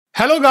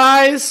Hello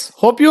guys,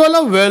 hope you all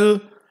are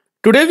well.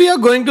 Today we are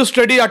going to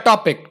study a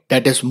topic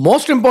that is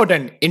most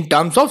important in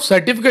terms of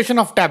certification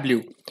of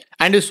Tableau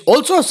and is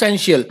also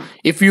essential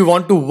if you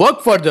want to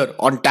work further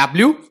on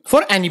Tableau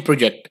for any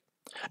project.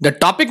 The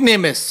topic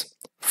name is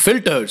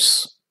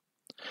filters.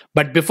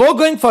 But before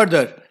going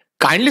further,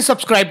 kindly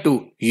subscribe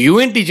to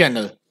UNT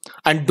channel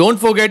and don't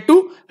forget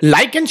to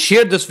like and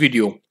share this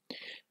video.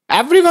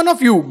 Every one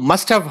of you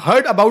must have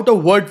heard about a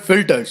word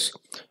filters,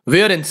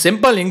 where in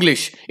simple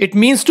English it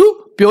means to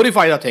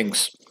purify the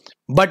things.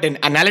 But in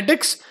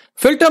analytics,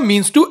 filter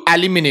means to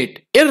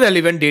eliminate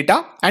irrelevant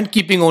data and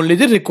keeping only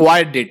the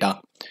required data.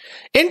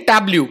 In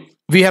Tableau,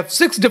 we have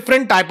 6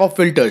 different types of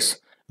filters,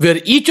 where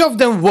each of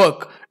them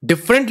work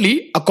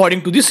differently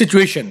according to the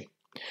situation.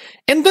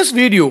 In this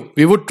video,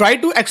 we would try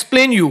to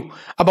explain you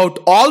about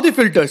all the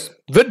filters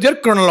with their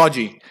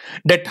chronology,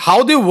 that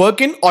how they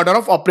work in order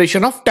of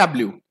operation of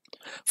Tableau.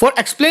 For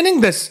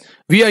explaining this,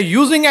 we are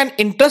using an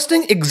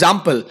interesting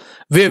example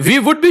where we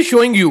would be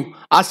showing you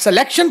a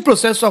selection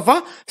process of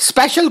a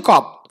special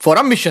cop for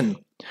a mission.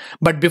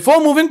 But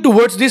before moving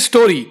towards this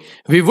story,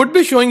 we would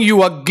be showing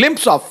you a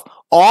glimpse of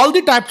all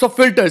the types of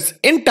filters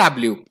in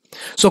Tableau.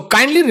 So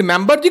kindly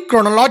remember the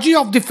chronology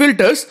of the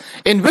filters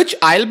in which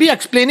I'll be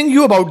explaining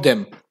you about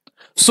them.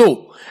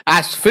 So,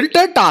 as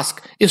filter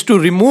task is to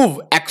remove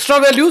extra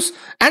values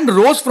and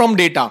rows from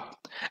data.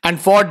 And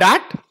for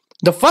that,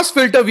 the first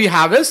filter we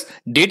have is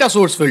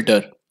Datasource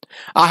filter.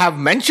 I have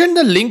mentioned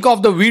the link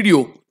of the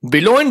video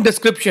below in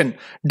description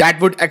that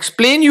would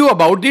explain you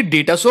about the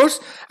Datasource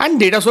and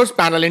Datasource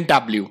panel in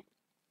Tableau.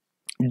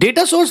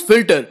 Datasource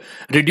filter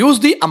reduce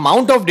the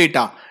amount of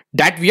data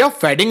that we are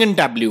feeding in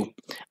Tableau,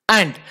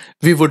 and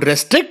we would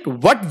restrict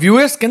what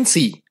viewers can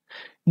see.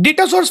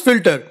 Datasource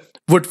filter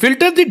would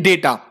filter the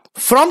data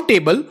from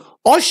table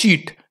or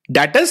sheet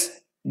that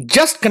is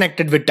just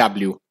connected with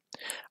Tableau.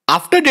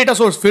 After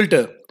Datasource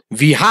filter,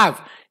 we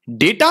have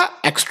data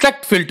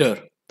extract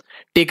filter.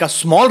 Take a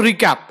small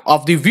recap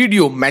of the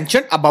video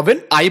mentioned above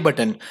in I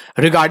button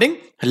regarding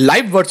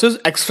live versus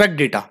extract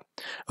data,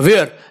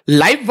 where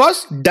live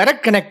was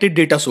direct connected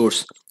data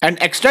source and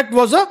extract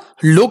was a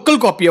local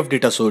copy of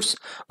data source,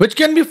 which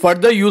can be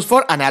further used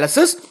for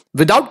analysis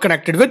without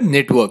connected with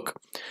network.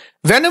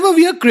 Whenever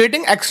we are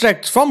creating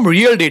extracts from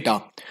real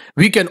data,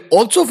 we can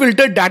also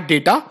filter that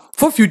data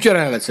for future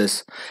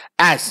analysis,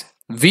 as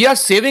we are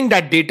saving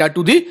that data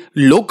to the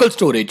local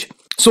storage.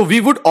 So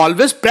we would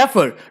always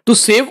prefer to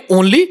save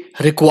only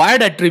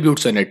required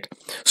attributes in it,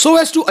 so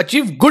as to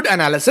achieve good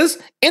analysis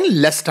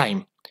in less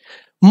time.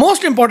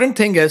 Most important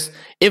thing is,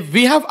 if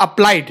we have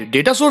applied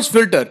data source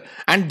filter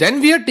and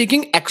then we are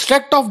taking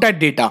extract of that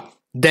data,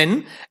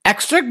 then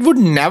extract would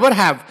never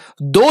have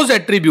those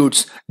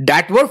attributes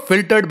that were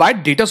filtered by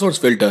data source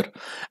filter.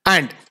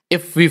 And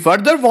if we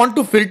further want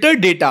to filter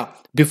data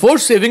before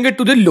saving it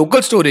to the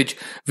local storage,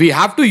 we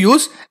have to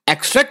use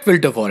extract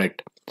filter for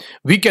it.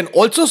 We can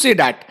also say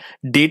that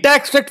data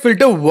extract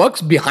filter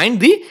works behind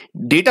the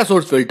data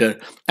source filter,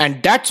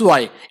 and that's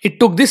why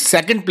it took the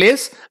second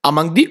place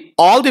among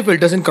all the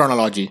filters in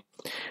chronology.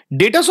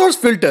 Data source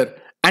filter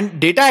and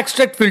data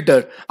extract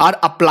filter are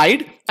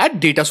applied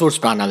at data source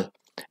panel.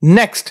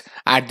 Next,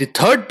 at the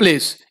third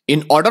place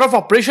in order of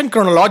operation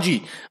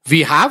chronology,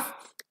 we have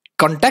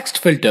context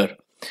filter.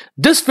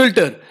 This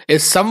filter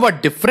is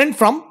somewhat different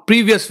from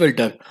previous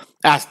filter,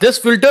 as this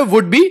filter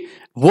would be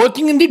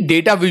working in the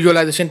data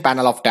visualization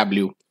panel of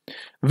Tableau.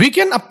 We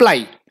can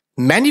apply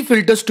many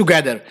filters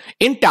together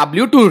in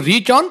Tableau to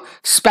reach on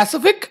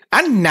specific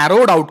and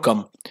narrowed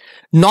outcome.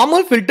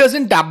 Normal filters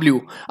in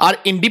Tableau are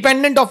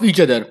independent of each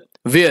other,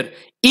 where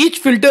each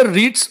filter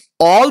reads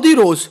all the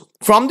rows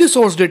from the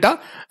source data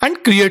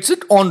and creates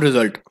its own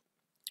result.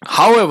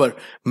 However,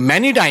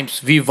 many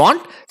times we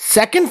want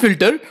second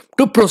filter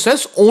to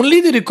process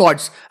only the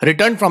records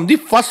returned from the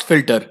first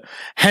filter.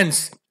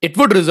 Hence, it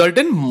would result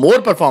in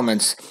more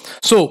performance.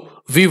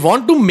 So, we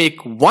want to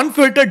make one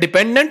filter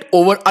dependent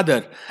over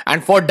other,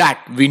 and for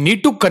that we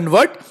need to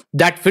convert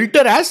that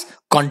filter as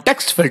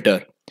context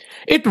filter.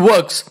 It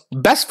works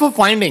best for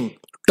finding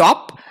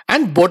top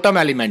and bottom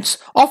elements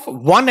of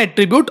one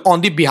attribute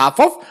on the behalf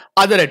of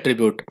other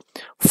attribute.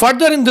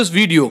 Further in this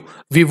video,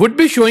 we would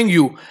be showing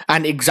you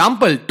an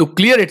example to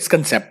clear its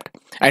concept.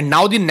 And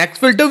now the next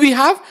filter we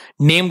have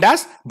named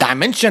as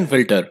dimension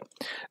filter.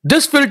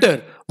 This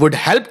filter would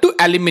help to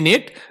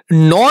eliminate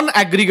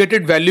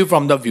non-aggregated value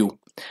from the view.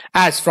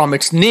 As from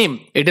its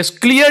name, it is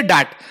clear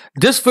that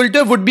this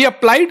filter would be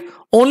applied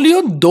only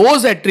on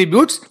those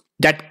attributes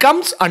that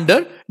comes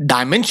under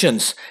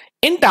dimensions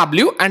in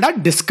Tableau and are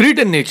discrete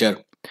in nature.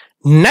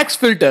 Next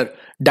filter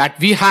that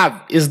we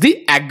have is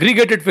the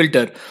aggregated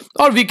filter,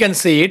 or we can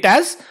say it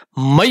as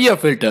Meyer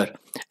filter.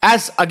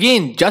 As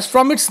again, just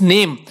from its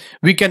name,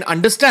 we can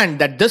understand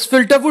that this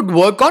filter would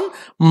work on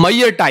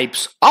Meyer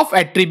types of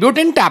attribute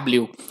in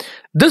Tableau.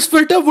 This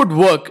filter would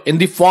work in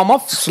the form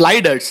of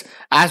sliders,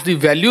 as the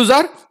values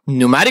are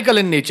numerical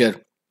in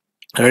nature.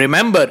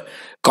 Remember,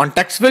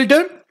 context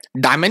filter,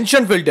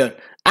 dimension filter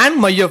and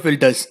Meyer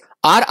filters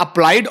are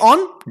applied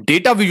on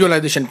data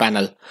visualization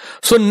panel.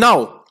 So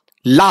now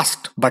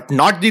Last but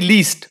not the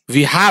least,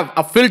 we have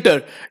a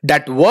filter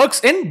that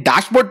works in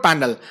dashboard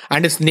panel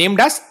and is named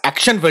as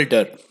action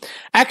filter.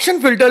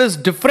 Action filter is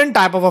different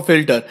type of a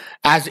filter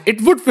as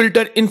it would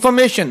filter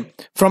information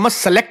from a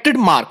selected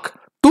mark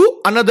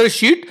to another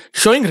sheet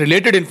showing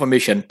related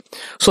information.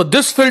 So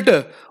this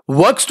filter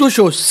works to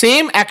show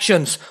same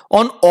actions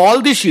on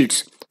all the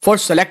sheets for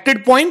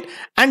selected point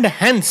and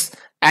hence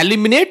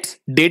eliminates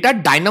data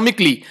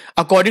dynamically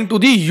according to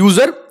the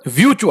user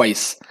view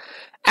choice.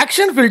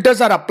 Action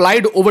filters are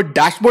applied over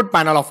dashboard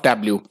panel of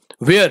Tableau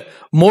where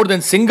more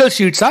than single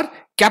sheets are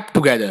kept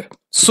together.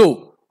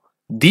 So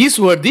these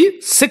were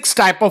the 6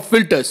 type of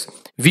filters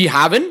we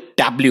have in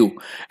Tableau,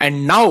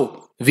 and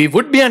now we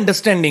would be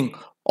understanding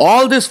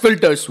all these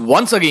filters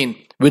once again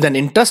with an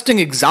interesting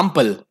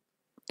example.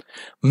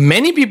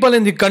 Many people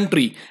in the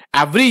country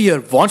every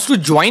year wants to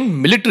join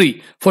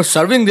military for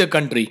serving their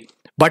country.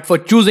 But for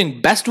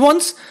choosing best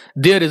ones,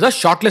 there is a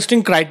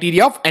shortlisting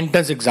criteria of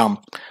entrance exam.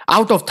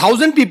 Out of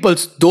 1,000 people,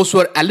 those who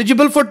are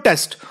eligible for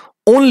test,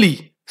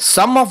 only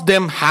some of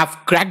them have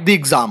cracked the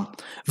exam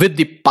with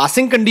the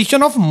passing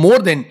condition of more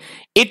than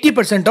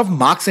 80% of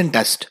marks in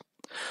test.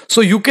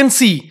 So you can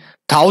see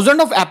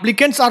thousands of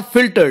applicants are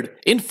filtered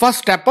in first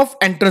step of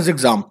entrance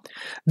exam.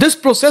 This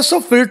process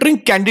of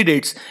filtering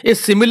candidates is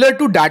similar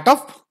to that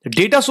of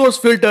Datasource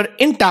filter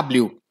in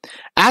Tableau.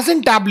 As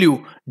in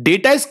Tableau,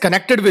 data is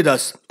connected with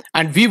us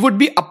and we would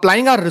be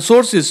applying our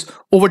resources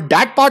over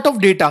that part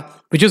of data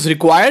which is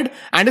required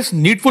and is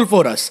needful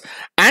for us,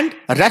 and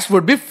rest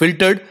would be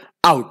filtered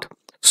out.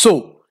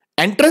 So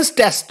entrance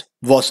test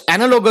was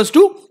analogous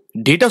to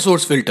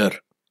Datasource filter.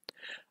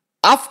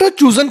 After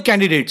chosen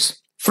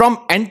candidates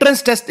from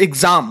entrance test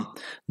exam,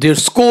 their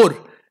score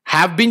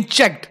have been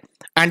checked,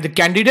 and the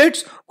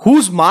candidates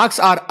whose marks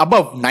are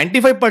above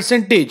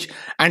 95%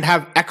 and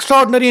have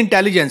extraordinary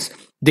intelligence,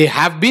 they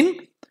have been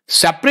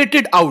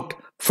separated out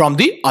from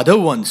the other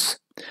ones.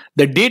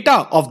 The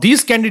data of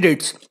these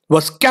candidates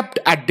was kept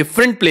at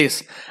different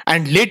place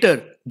and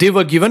later they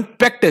were given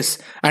practice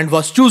and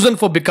was chosen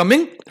for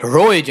becoming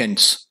raw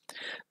agents.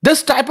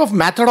 This type of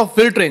method of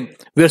filtering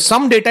where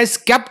some data is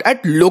kept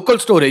at local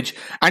storage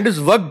and is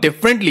worked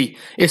differently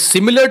is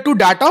similar to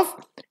that of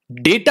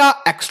data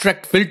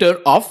extract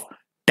filter of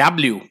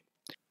Tableau.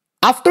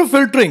 After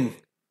filtering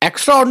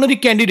extraordinary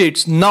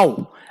candidates,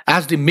 now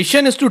as the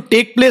mission is to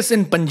take place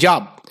in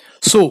Punjab,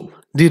 so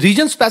the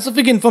region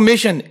specific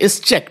information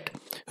is checked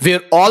where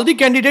all the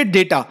candidate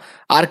data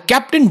are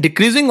kept in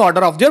decreasing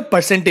order of their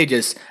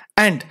percentages,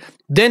 and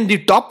then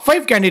the top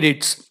 5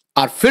 candidates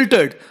are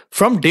filtered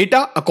from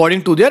data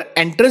according to their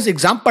entrance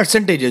exam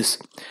percentages.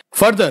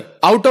 Further,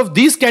 out of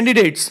these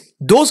candidates,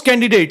 those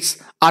candidates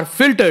are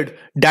filtered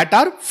that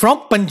are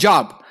from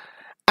Punjab,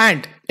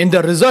 and in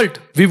the result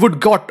we would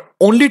got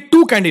only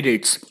 2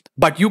 candidates.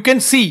 But you can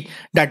see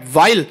that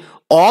while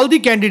all the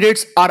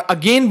candidates are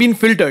again being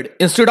filtered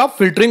instead of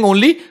filtering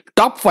only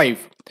top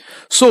 5.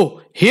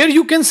 So here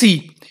you can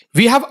see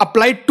we have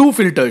applied 2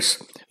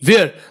 filters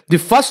where the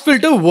first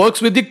filter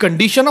works with the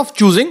condition of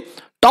choosing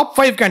top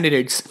 5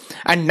 candidates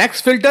and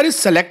next filter is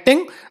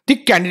selecting the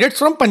candidates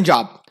from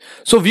Punjab.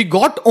 So we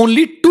got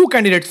only 2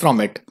 candidates from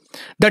it.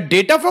 The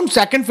data from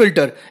second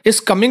filter is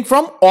coming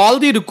from all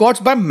the records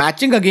by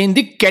matching again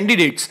the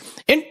candidates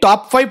in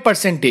top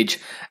 5%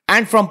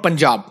 and from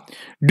Punjab,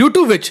 due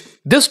to which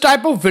this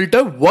type of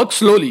filter works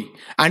slowly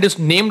and is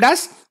named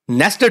as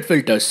nested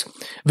filters,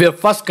 where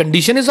first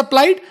condition is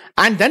applied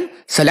and then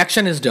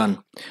selection is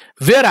done.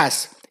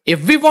 Whereas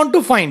if we want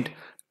to find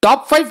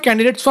top 5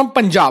 candidates from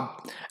Punjab,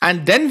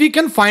 and then we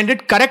can find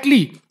it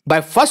correctly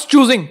by first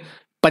choosing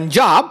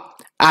Punjab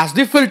as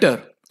the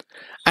filter,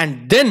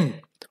 and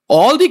then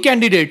all the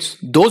candidates,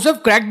 those who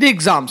have cracked the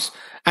exams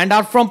and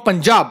are from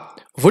Punjab,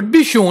 would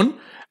be shown,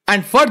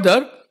 and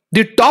further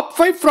the top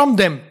 5 from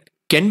them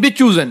can be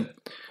chosen,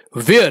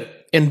 where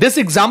in this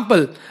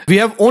example we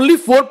have only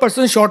 4%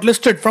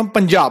 shortlisted from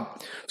Punjab.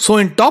 So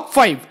in top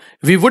 5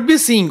 we would be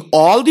seeing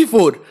all the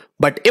 4,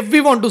 but if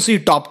we want to see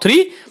top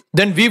 3,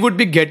 then we would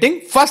be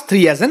getting first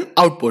 3 as an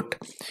output.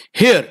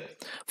 Here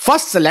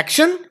first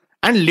selection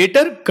and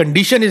later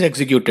condition is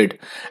executed,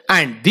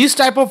 and these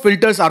type of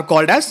filters are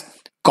called as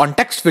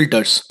context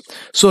filters.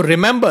 So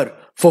remember,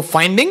 for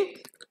finding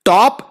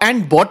top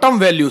and bottom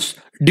values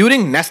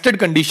during nested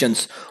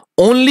conditions,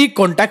 only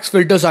context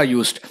filters are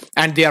used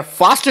and they are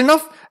fast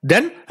enough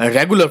than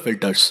regular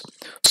filters.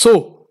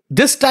 So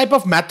this type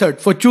of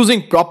method for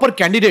choosing proper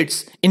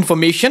candidates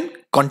information,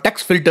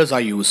 context filters are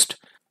used.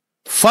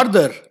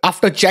 Further,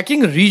 after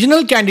checking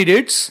regional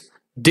candidates,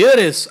 there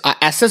is a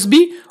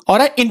SSB or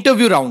an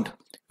interview round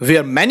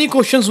where many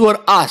questions were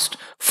asked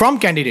from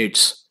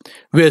candidates,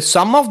 where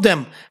some of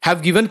them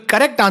have given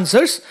correct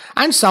answers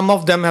and some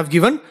of them have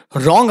given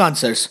wrong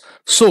answers.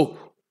 So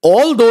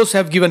all those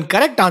have given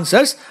correct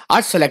answers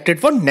are selected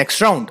for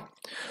next round.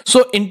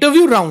 So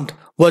interview round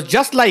was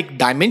just like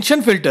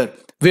dimension filter,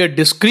 where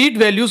discrete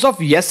values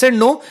of yes and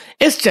no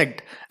is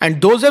checked and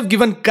those have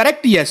given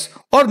correct yes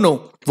or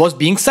no was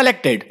being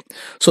selected.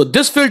 So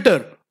this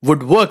filter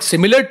would work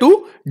similar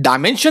to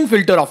dimension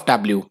filter of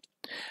Tableau.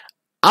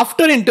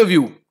 After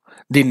interview,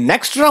 The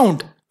next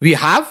round we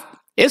have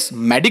is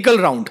medical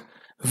round,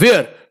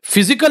 where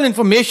physical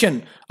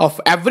information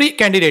of every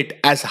candidate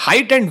as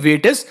height and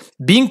weight is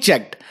being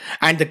checked,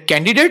 and the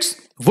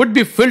candidates would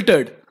be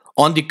filtered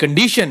on the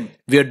condition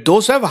where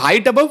those have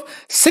height above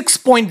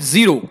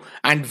 6.0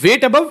 and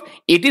weight above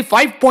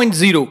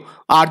 85.0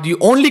 are the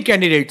only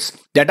candidates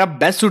that are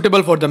best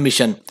suitable for the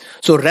mission.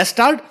 So rest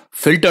are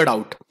filtered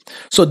out.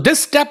 So this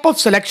step of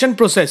selection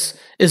process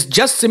is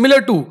just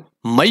similar to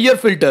Meyer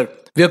filter,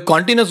 where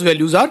continuous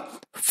values are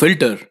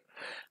filtered.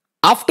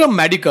 After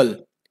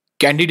medical,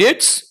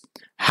 candidates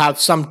have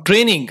some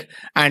training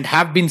and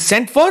have been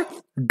sent for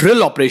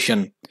drill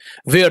operation,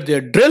 where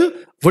their drill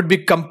would be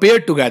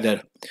compared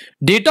together.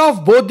 Data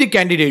of both the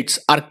candidates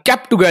are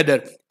kept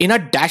together in a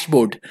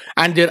dashboard,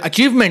 and their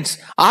achievements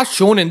are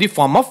shown in the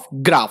form of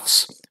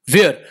graphs,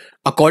 where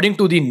according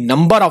to the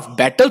number of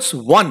battles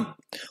won,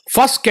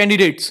 first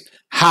candidates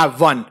have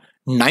won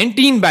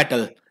 19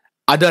 battle,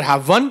 other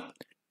have won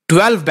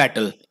 12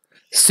 battle.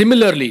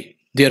 Similarly,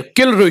 their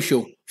kill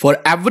ratio for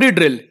every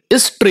drill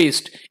is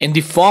traced in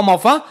the form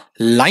of a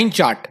line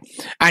chart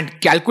and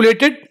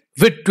calculated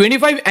with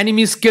 25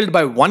 enemies killed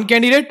by one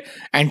candidate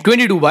and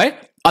 22 by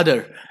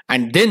other,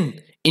 and then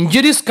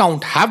injuries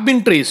count have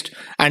been traced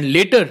and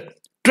later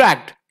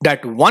tracked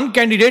that one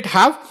candidate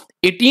have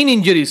 18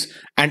 injuries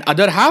and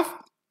other have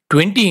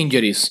 20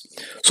 injuries.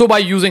 So by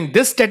using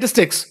this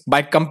statistics,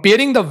 by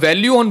comparing the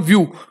value on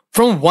view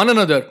from one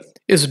another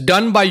is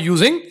done by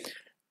using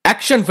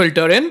action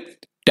filter in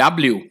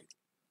Tableau.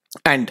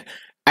 And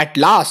at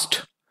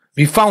last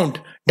we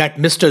found that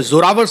Mr.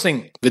 Zoravar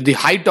Singh with the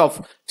height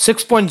of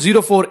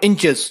 6.04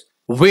 inches,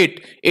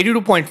 weight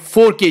 82.4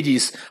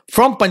 kgs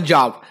from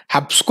Punjab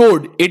have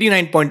scored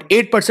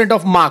 89.8%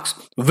 of marks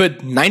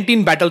with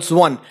 19 battles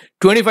won,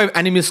 25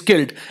 enemies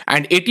killed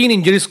and 18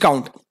 injuries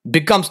count,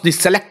 becomes the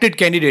selected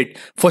candidate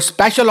for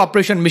special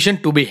operation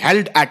mission to be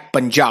held at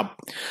Punjab.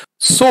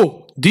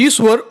 So these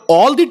were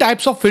all the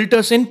types of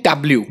filters in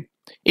Tableau.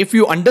 If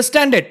you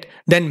understand it,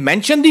 then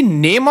mention the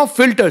name of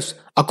filters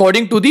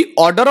according to the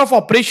order of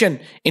operation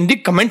in the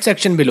comment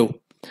section below.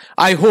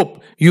 I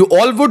hope you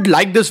all would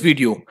like this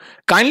video.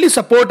 Kindly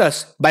support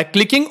us by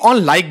clicking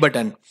on like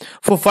button.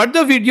 For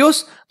further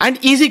videos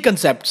and easy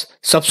concepts,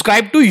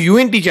 subscribe to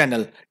UNT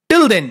channel.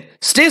 Till then,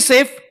 stay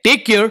safe,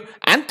 take care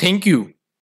and thank you.